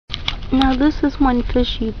Now this is one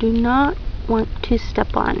fish you do not want to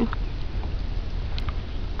step on.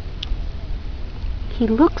 He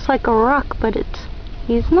looks like a rock, but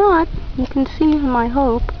he's not. You can see in my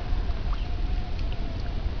hope.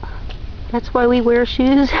 That's why we wear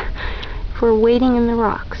shoes for wading in the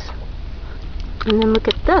rocks. And then look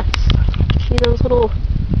at this. See those little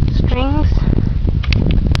strings?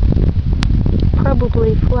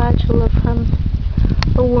 Probably flagella from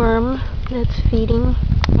a worm that's feeding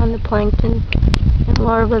on the plankton and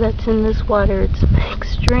larva that's in this water. It's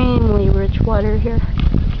extremely rich water here.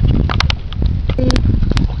 A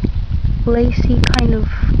lacy kind of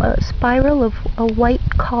spiral of a white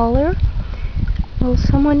collar. Well,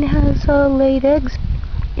 someone has laid eggs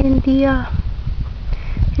in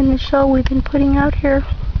the shell we've been putting out here.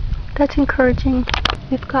 That's encouraging.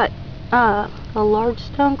 We've got a large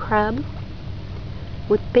stone crab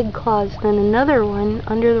with big claws, then another one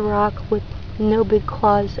under the rock with no big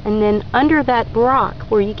claws, and then under that rock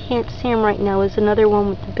where you can't see them right now is another one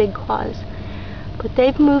with the big claws. But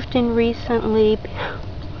they've moved in recently.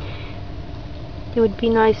 It would be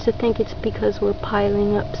nice to think it's because we're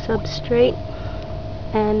piling up substrate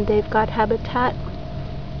and they've got habitat.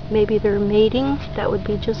 Maybe they're mating. That would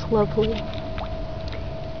be just lovely.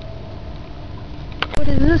 What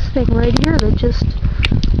is this thing right here that just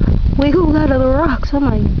wiggled out of the rocks? Oh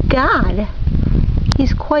my god!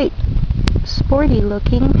 He's quite sporty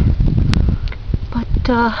looking, but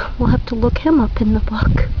we'll have to look him up in the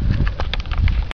book.